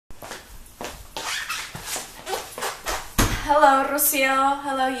Hello Rocio,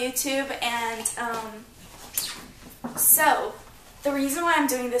 hello YouTube, and so the reason why I'm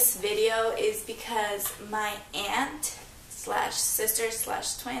doing this video is because my aunt slash sister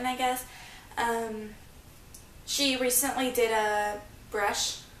slash twin, I guess, she recently did a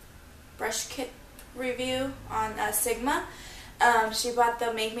brush kit review on Sigma. She bought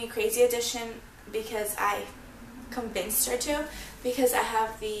the Make Me Crazy edition because I convinced her to, because I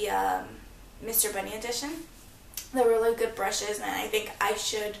have the Mr. Bunny edition. They're really good brushes, and I think I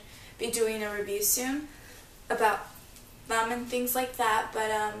should be doing a review soon about them and things like that. But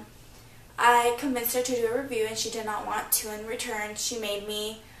I convinced her to do a review, and she did not want to. In return, she made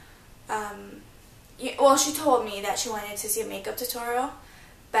me, well, she told me that she wanted to see a makeup tutorial,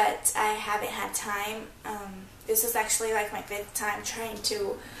 but I haven't had time. This is actually like my 5th time trying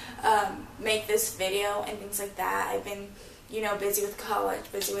to make this video and things like that. I've been, busy with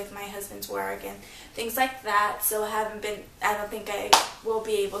college, busy with my husband's work and things like that, so I don't think I will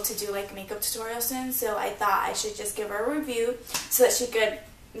be able to do like a makeup tutorial soon, so I thought I should just give her a review so that she could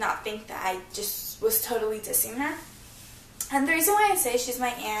not think that I just was totally dissing her. And the reason why I say she's my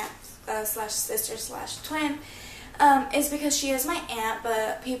aunt slash sister slash twin is because she is my aunt,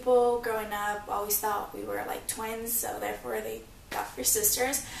 but people growing up always thought we were like twins, so therefore they thought we're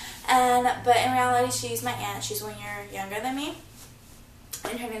sisters. But in reality, she's my aunt. She's 1 year younger than me,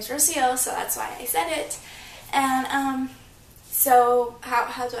 and her name's Rocio, so that's why I said it. And so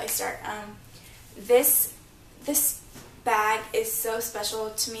how do I start? This bag is so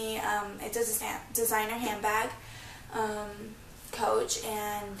special to me. It's a designer handbag, Coach,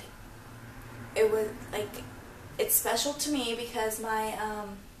 and it was like, it's special to me because my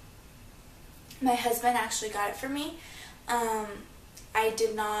husband actually got it for me. I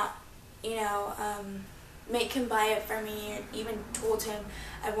did not, make him buy it for me, or even told him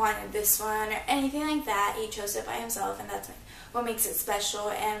I wanted this one or anything like that. He chose it by himself, and that's what makes it special.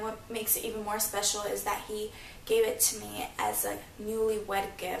 And what makes it even more special is that he gave it to me as a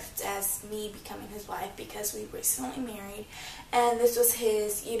newlywed gift, as me becoming his wife, because we recently married, and this was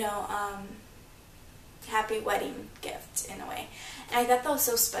his, happy wedding gift in a way. And I thought that was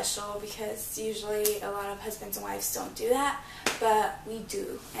so special because usually a lot of husbands and wives don't do that, but we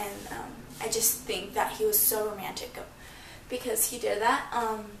do. And I just think that he was so romantic because he did that.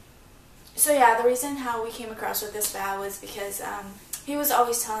 So yeah, the reason how we came across with this bag was because he was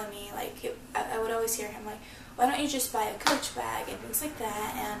always telling me, like, I would always hear him like, why don't you just buy a Coach bag and things like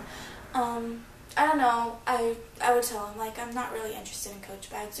that. And I don't know, I would tell him like, I'm not really interested in Coach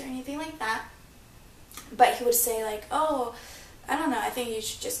bags or anything like that. But he would say like, oh, I don't know, I think you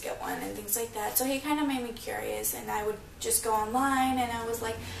should just get one and things like that. So he kind of made me curious, and I would just go online, and I was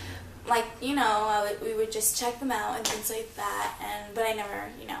like, we would just check them out and things like that. But I never,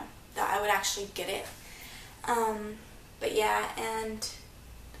 thought I would actually get it. But yeah, and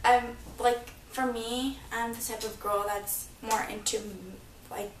I'm like, for me, I'm the type of girl that's more into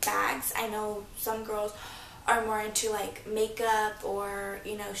like bags. I know some girls are more into like makeup or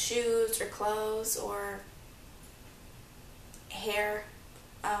shoes or clothes or hair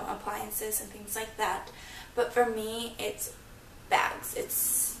appliances and things like that, but for me it's bags.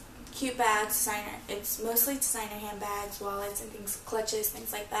 It's cute bags, designer. It's mostly designer handbags, wallets and things, clutches,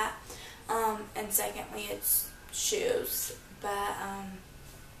 things like that. And secondly, it's shoes. But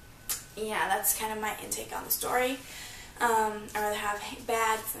yeah, that's kind of my intake on the story. I rather have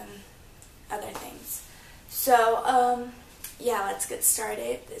bags and other things. So, yeah, let's get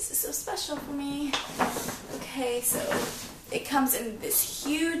started. This is so special for me. Okay, so it comes in this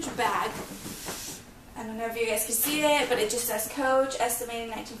huge bag. I don't know if you guys can see it, but it just says Coach, estimated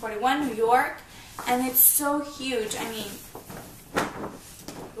 1941, New York. And it's so huge. I mean,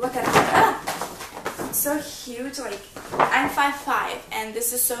 look at it. Ah! It's so huge. Like, I'm 5'5", and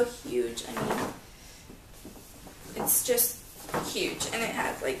this is so huge. I mean, it's just huge. And it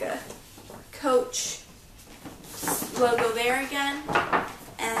has like a Coach logo there again,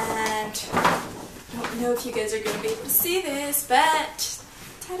 and I don't know if you guys are going to be able to see this, but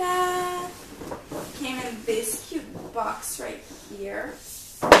ta-da! Came in this cute box right here.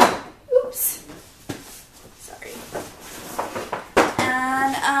 Oops, sorry.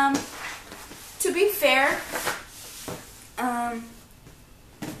 And to be fair,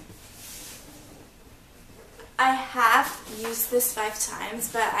 I have used this 5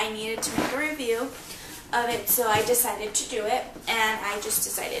 times, but I needed to make a review of it, so I decided to do it, and I just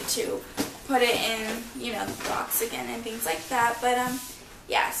decided to put it in, the box again and things like that. But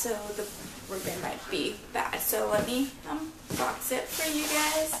yeah, so the ribbon might be bad, so let me box it for you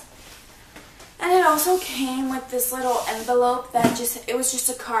guys. And it also came with this little envelope that it was just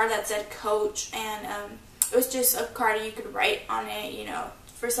a card that said Coach, and It was just a card you could write on it, you know,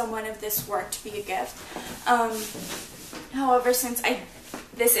 for someone of this work to be a gift. However, since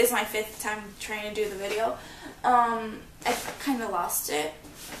this is my 5th time trying to do the video, I kind of lost it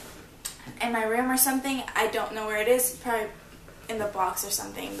in my room or something. I don't know where it is, probably in the box or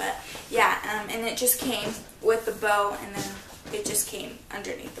something, but yeah, and it just came with the bow, and then it just came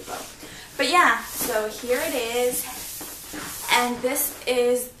underneath the bow. But yeah, so here it is, and this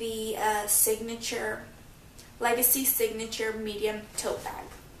is the Legacy Signature Medium Tote Bag,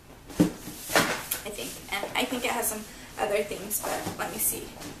 I think, and I think it has some other things, but let me see.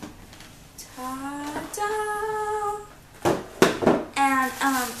 Ta-da! And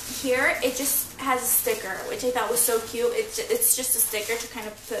here it just has a sticker, which I thought was so cute. It's just a sticker to kind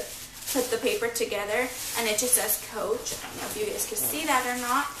of put the paper together, and it just says Coach. I don't know if you guys can see that or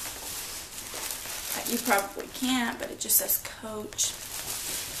not. You probably can't, but it just says Coach.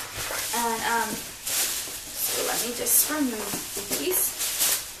 And so let me just remove the piece.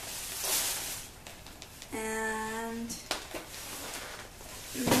 And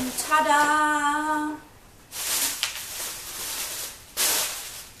ta-da!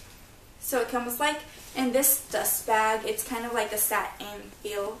 So it comes like in this dust bag. It's kind of like a satin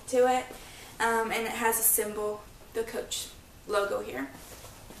feel to it, and it has a symbol, the Coach logo here.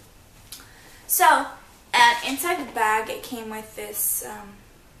 So, and inside the bag, it came with this,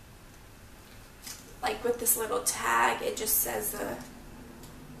 like with this little tag. It just says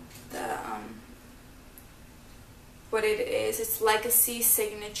what it is. It's Legacy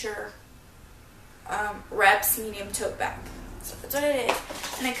Signature Reps Medium Tote Bag. So that's what it is.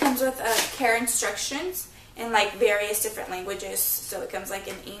 And it comes with care instructions in like various different languages. So it comes like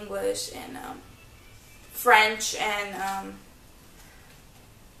in English and French and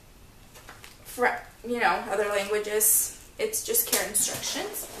you know, other languages. It's just care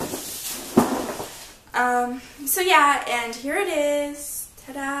instructions. So yeah, and here it is.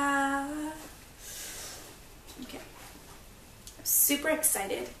 Ta-da! Okay. I'm super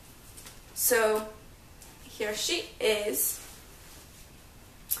excited. So here she is.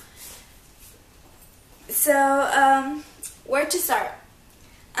 So, where to start?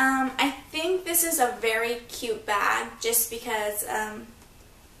 I think this is a very cute bag just because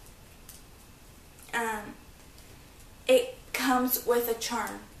it comes with a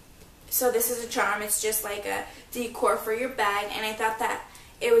charm. So this is a charm. It's just like a decor for your bag, and I thought that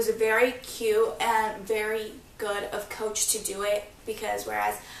it was very cute and very good of Coach to do it, because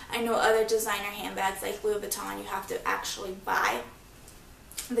whereas I know other designer handbags like Louis Vuitton, you have to actually buy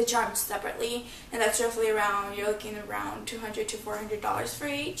the charms separately, and that's roughly around, you're looking around $200 to $400 for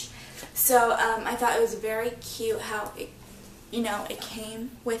each. So I thought it was very cute how it, you know, it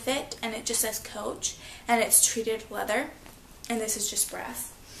came with it, and it just says Coach, and it's treated leather, and this is just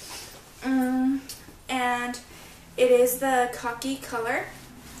brass. And it is the khaki color.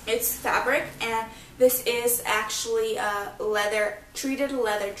 It's fabric, and this is actually leather, treated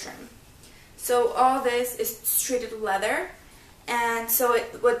leather trim. So all this is treated leather, and so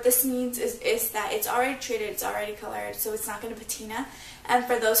what this means is that it's already treated, it's already colored, so it's not going to patina. And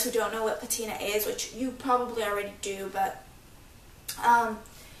for those who don't know what patina is, which you probably already do, but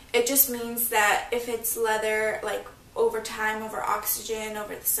it just means that if it's leather, like over time, over oxygen,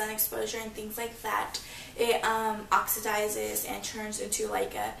 over the sun exposure and things like that, it oxidizes and turns into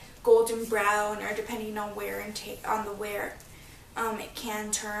like a golden brown, or depending on wear and on the wear, it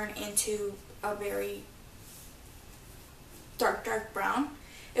can turn into a very dark brown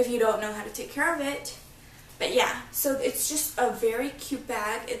if you don't know how to take care of it. But yeah, so it's just a very cute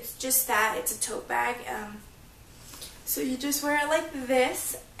bag. It's just that, it's a tote bag. So you just wear it like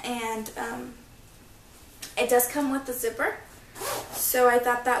this, and it does come with the zipper. So I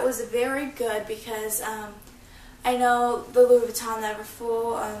thought that was very good, because I know the Louis Vuitton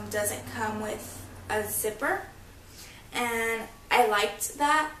Neverfull doesn't come with a zipper, and I liked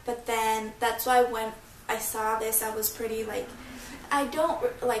that. But then that's why when I saw this, I was pretty like, I don't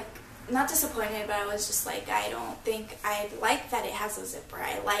like, not disappointed, but I was just like, I don't think I like that it has a zipper.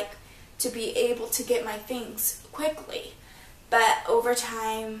 I like to be able to get my things quickly. But over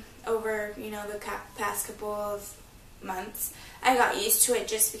time, over, you know, the past couple of months, I got used to it,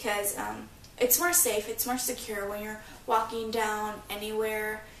 just because it's more safe, it's more secure when you're walking down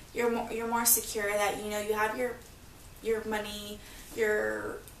anywhere. You're more secure that, you know, you have your money,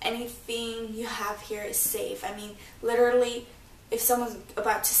 your anything you have here is safe. I mean, literally, if someone's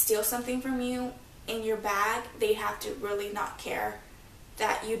about to steal something from you in your bag, they have to really not care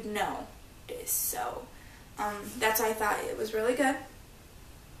that you'd know this. So that's why I thought it was really good.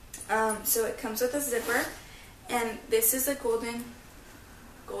 So it comes with a zipper, and this is a golden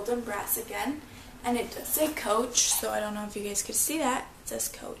brass again, And it does say Coach, so I don't know if you guys could see that. It says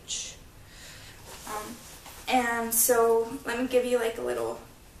Coach. And so let me give you like a little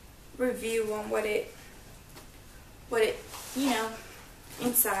review on what it, you know,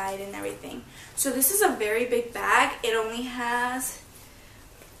 inside and everything. So this is a very big bag. It only has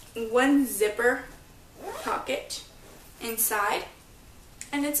one zipper pocket inside,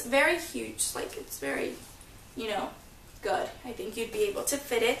 and it's very huge. Like, it's very, you know, good. I think you'd be able to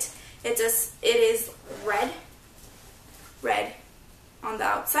fit it. It is red on the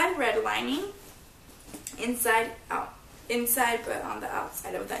outside, red lining, inside but on the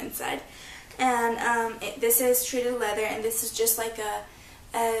outside of the inside. And this is treated leather, and this is just like a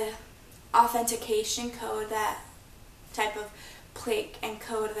authentication code, that type of plate and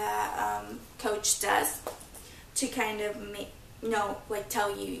code that Coach does to kind of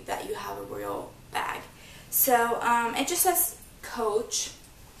tell you that you have a real bag. So it just says Coach,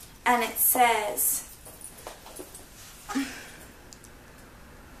 and it says,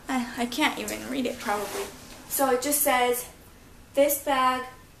 I can't even read it probably. So it just says, this bag,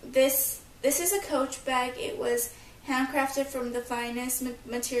 this is a Coach bag. It was handcrafted from the finest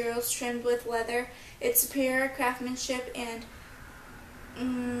materials, trimmed with leather. Its superior craftsmanship and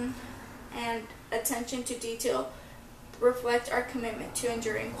attention to detail reflect our commitment to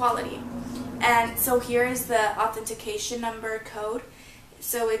enduring quality. And so here is the authentication number code.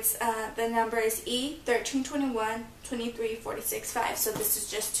 So it's the number is E132123465. So this is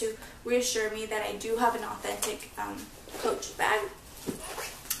just to reassure me that I do have an authentic Coach bag.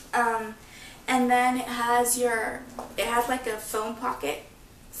 And then it has like a phone pocket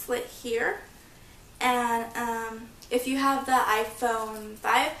slit here. And if you have the iPhone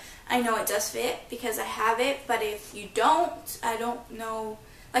 5, I know it does fit because I have it. But if you don't, I don't know.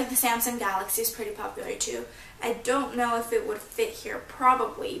 Like, the Samsung Galaxy is pretty popular too. I don't know if it would fit here,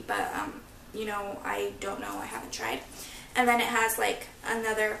 probably, but you know, I don't know. I haven't tried. And then it has like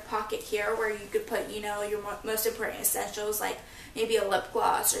another pocket here where you could put, you know, your most important essentials, like maybe a lip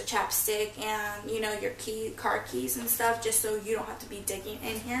gloss or chapstick, and, you know, your car keys and stuff, just so you don't have to be digging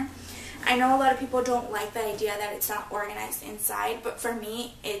in here. I know a lot of people don't like the idea that it's not organized inside, but for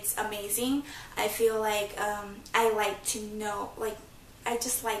me, it's amazing. I feel like I like to know, like, I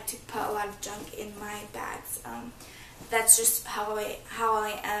just like to put a lot of junk in my bags. That's just how I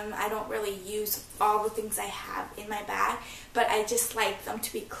am. I don't really use all the things I have in my bag, but I just like them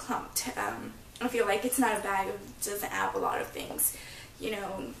to be clumped. I feel like it's not a bag if it doesn't have a lot of things. You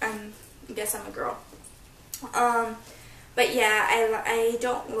know, I guess I'm a girl. But yeah, I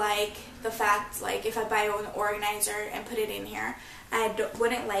don't like the fact, like, if I buy an organizer and put it in here,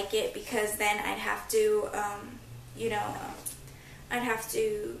 wouldn't like it, because then I'd have to, you know, I'd have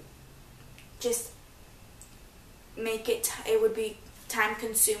to just make it, it would be time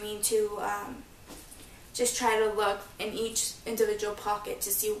consuming to just try to look in each individual pocket to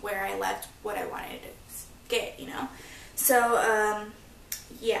see where I left what I wanted to get, you know. So,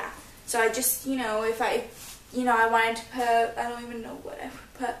 yeah. So I just, you know, if I wanted to put, I don't even know what I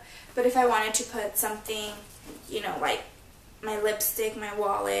would put, but if I wanted to put something, you know, like my lipstick, my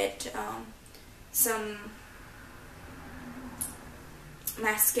wallet, some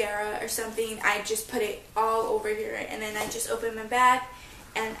mascara or something, I just put it all over here, and then I just open my bag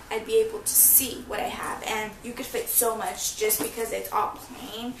and I'd be able to see what I have. And you could fit so much just because it's all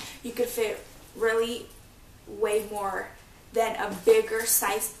plain. You could fit really way more than a bigger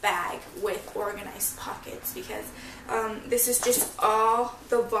sized bag with organized pockets, because this is just all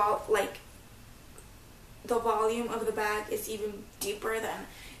the volume of the bag is even deeper than,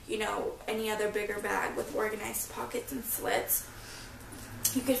 you know, any other bigger bag with organized pockets and slits.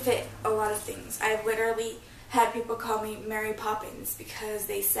 You could fit a lot of things. I've literally had people call me Mary Poppins because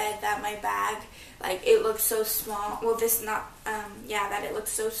they said that my bag, like, it looked so small. Well, that it looked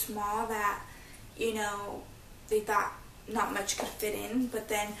so small that, you know, they thought not much could fit in. But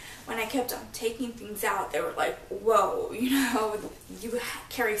then when I kept on taking things out, they were like, whoa, you know, you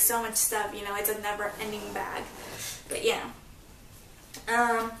carry so much stuff, you know, it's a never-ending bag. But yeah.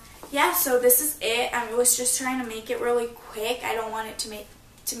 Yeah, so this is it. I was just trying to make it really quick. I don't want it to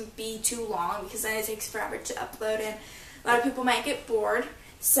be too long, because then it takes forever to upload and a lot of people might get bored.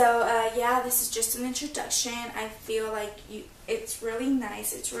 So yeah, this is just an introduction. I feel like it's really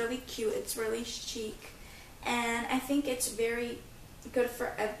nice, it's really cute, it's really chic, and I think it's very good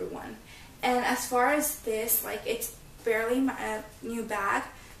for everyone. And as far as this, like, it's barely my new bag,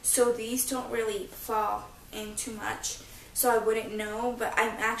 so these don't really fall in too much. So I wouldn't know, but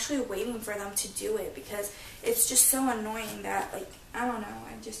I'm actually waiting for them to do it, because it's just so annoying that, like, I don't know,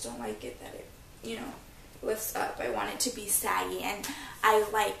 I just don't like it that it, you know, lifts up. I want it to be saggy, and I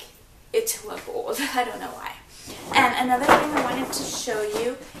like it to look old. I don't know why. And another thing I wanted to show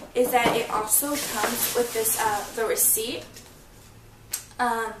you is that it also comes with this, the receipt.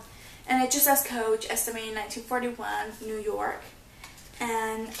 And it just says Coach, estimated 1941, New York.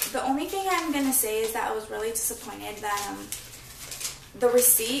 And the only thing I'm going to say is that I was really disappointed that the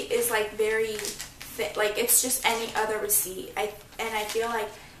receipt is like very thick. Like it's just any other receipt. And I feel like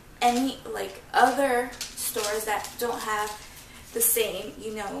any like other stores that don't have the same,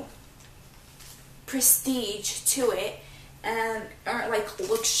 you know, prestige to it and aren't like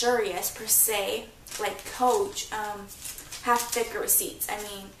luxurious per se, like Coach, have thicker receipts. I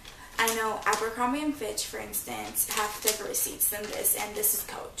mean, I know Abercrombie and Fitch, for instance, have thicker receipts than this, and this is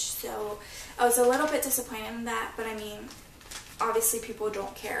Coach. So I was a little bit disappointed in that, but I mean, obviously people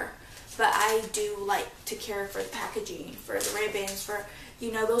don't care. But I do like to care for the packaging, for the ribbons, for,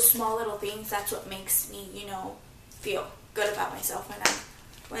 you know, those small little things. That's what makes me, you know, feel good about myself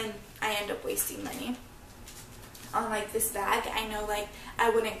when I end up wasting money on like this bag. I know like I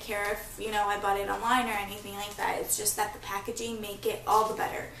wouldn't care if, you know, I bought it online or anything like that. It's just that the packaging make it all the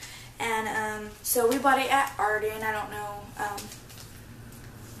better. And so we bought it at Arden. I don't know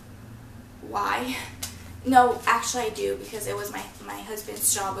why. No, actually I do, because it was my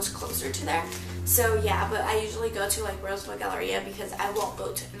husband's job was closer to there. So yeah, but I usually go to like Roseville Galleria because I won't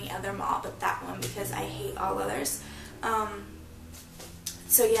go to any other mall but that one because I hate all others.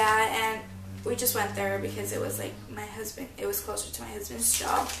 So yeah, and we just went there because it was like it was closer to my husband's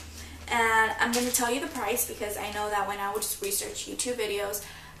job. And I'm going to tell you the price because I know that when I would just research YouTube videos,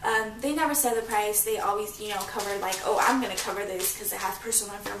 they never said the price. They always, you know, covered like, oh, I'm going to cover this because it has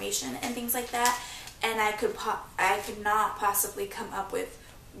personal information and things like that. And I could not possibly come up with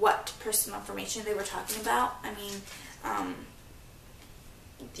what personal information they were talking about. I mean,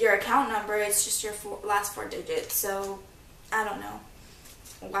 your account number is just your last 4 digits. So I don't know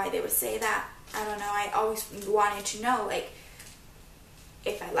why they would say that. I don't know. I always wanted to know, like,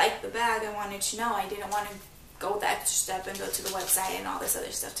 if I liked the bag, I wanted to know. I didn't want to go the extra step and go to the website and all this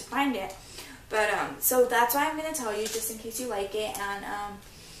other stuff to find it. But so that's why I'm going to tell you, just in case you like it. And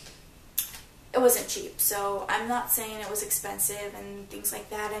it wasn't cheap, so I'm not saying it was expensive and things like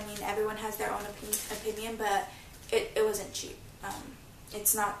that. I mean, everyone has their own opinion, but it wasn't cheap.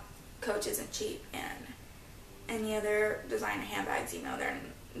 It's not, Coach isn't cheap, and any other designer handbags, you know, they're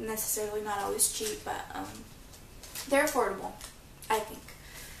necessarily not always cheap, but they're affordable, I think.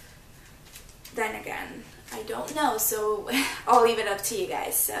 Then again, I don't know, so I'll leave it up to you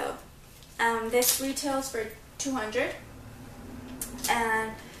guys. So this retails for $200,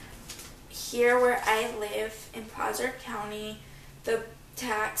 and here where I live in Placer County, the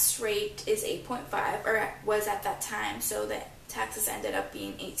tax rate is 8.5, or was at that time, so the taxes ended up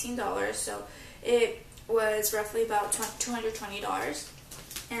being $18, so it was roughly about $220,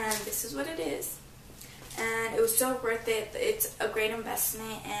 and this is what it is. And it was so worth it. It's a great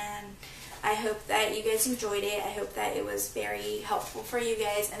investment, and I hope that you guys enjoyed it. I hope that it was very helpful for you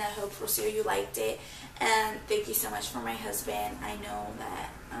guys, and I hope for sure you liked it. And thank you so much for my husband. I know that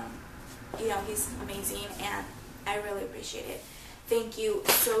you know, he's amazing, and I really appreciate it. Thank you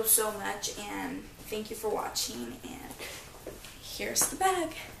so much, and thank you for watching, and here's the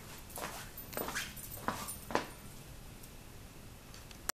bag.